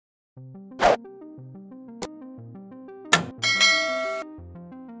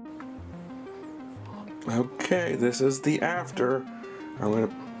Okay, this is the after.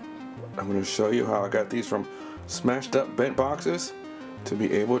 I'm gonna show you how I got these from smashed up bent boxes to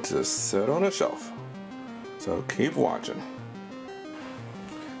be able to sit on a shelf. So keep watching.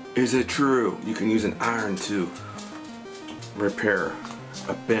 Is it true you can use an iron to repair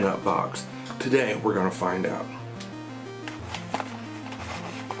a bent up box? Today we're gonna find out.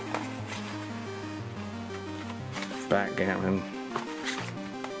 Backgammon,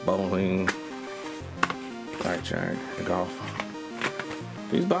 bowling, blackjack, and golf.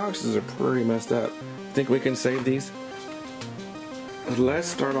 These boxes are pretty messed up. Think we can save these? Let's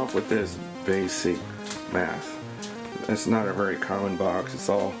start off with this basic math. It's not a very common box. It's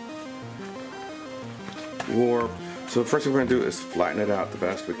all warped. So first thing we're gonna do is flatten it out the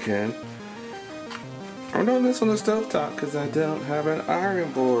best we can. I'm doing this on the stovetop because I don't have an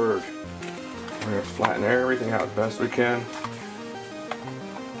iron board. We're gonna flatten everything out the best we can.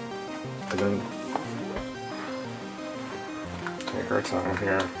 And then take our time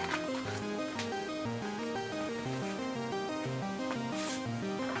here.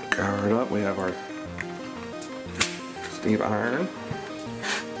 Cover it up. We have our steam iron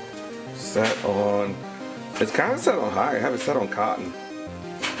set on, it's kind of set on high. I have it set on cotton.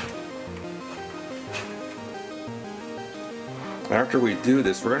 After we do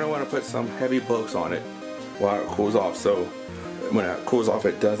this, we're going to want to put some heavy books on it while it cools off, so when it cools off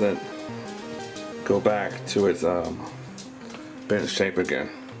it doesn't go back to its bent shape again.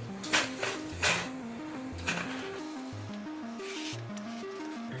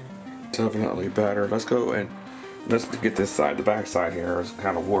 Definitely better. Let's go and let's get this side. The back side here is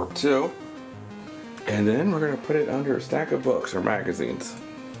kind of warped too. And then we're going to put it under a stack of books or magazines.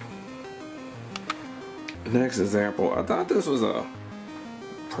 Next example, I thought this was a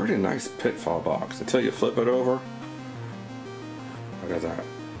pretty nice pitfall box until you flip it over. Look at that.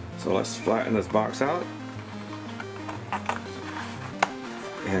 So let's flatten this box out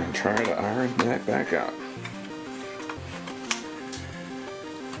and try to iron that back out.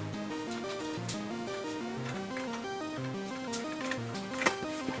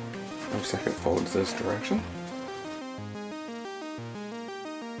 Looks like it folds this direction.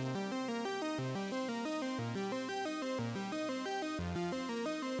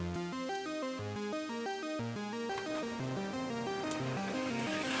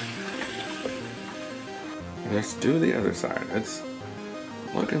 Let's do the other side. It's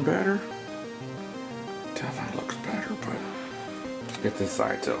looking better. Definitely looks better, but let's get this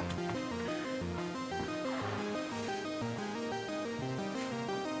side too.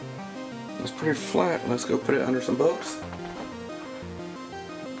 It's pretty flat. Let's go put it under some books.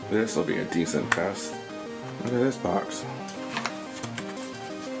 This will be a decent test. Look at this box.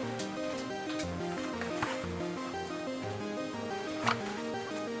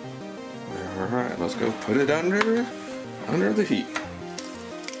 Alright, let's go put it under the heat.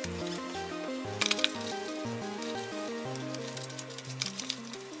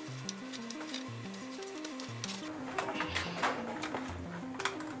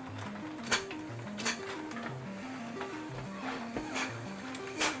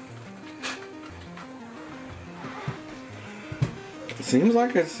 It seems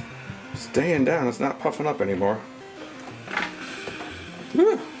like it's staying down. It's not puffing up anymore.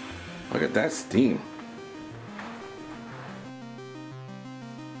 Whew. Look at that steam.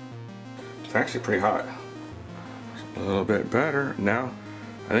 It's actually pretty hot. A little bit better. Now,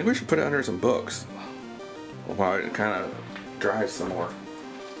 I think we should put it under some books while it kind of dries some more.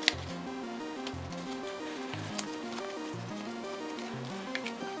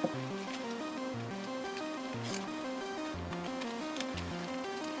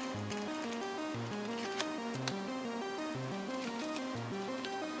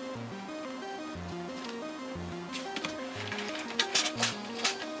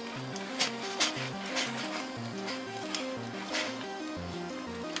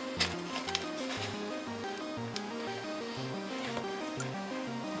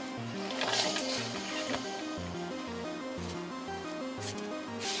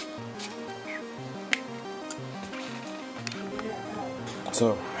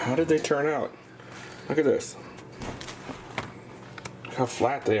 So, how did they turn out? Look at this. Look how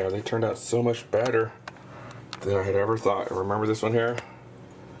flat they are. They turned out so much better than I had ever thought. Remember this one here?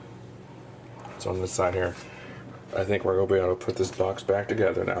 It's on this side here. I think we're going to be able to put this box back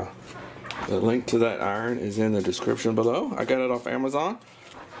together now. The link to that iron is in the description below. I got it off Amazon.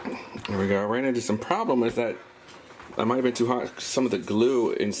 There we go. I ran into some problem with that. I might have been too hot. Some of the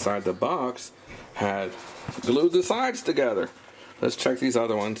glue inside the box had glued the sides together. Let's check these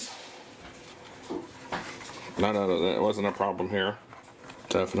other ones. No, that wasn't a problem here.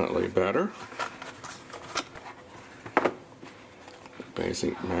 Definitely better.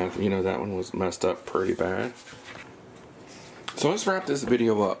 Basic math. You know, that one was messed up pretty bad. So let's wrap this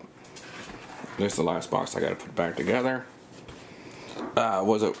video up. This is the last box I got to put back together.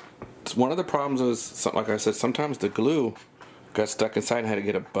 One of the problems was, like I said, sometimes the glue got stuck inside. I had to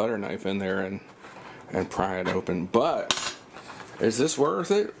get a butter knife in there and pry it open. But is this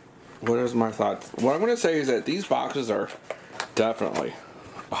worth it? What is my thoughts? What I'm going to say is that these boxes are definitely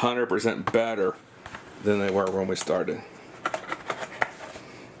 100% better than they were when we started.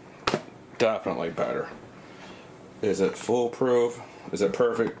 Definitely better. Is it foolproof? Is it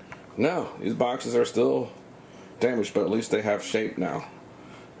perfect? No, these boxes are still damaged, but at least they have shape now.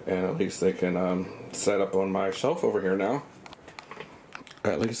 And at least they can set up on my shelf over here now.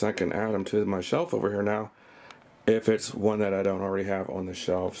 At least I can add them to my shelf over here now, if it's one that I don't already have on the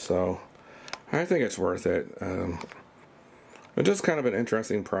shelf. So I think it's worth it. It's just kind of an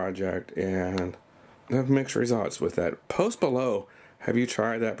interesting project, and I have mixed results with that. Post below, have you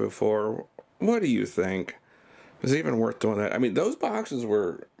tried that before? What do you think? Is it even worth doing that? I mean, those boxes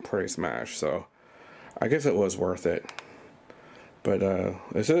were pretty smashed, so I guess it was worth it. But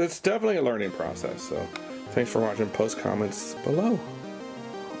it's definitely a learning process. So thanks for watching. Post comments below.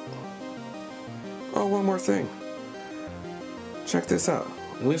 Oh, one more thing. Check this out.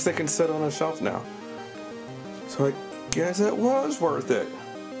 At least they can sit on a shelf now. So I guess it was worth it.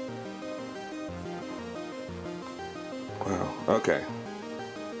 Wow. Okay.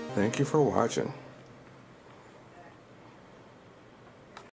 Thank you for watching.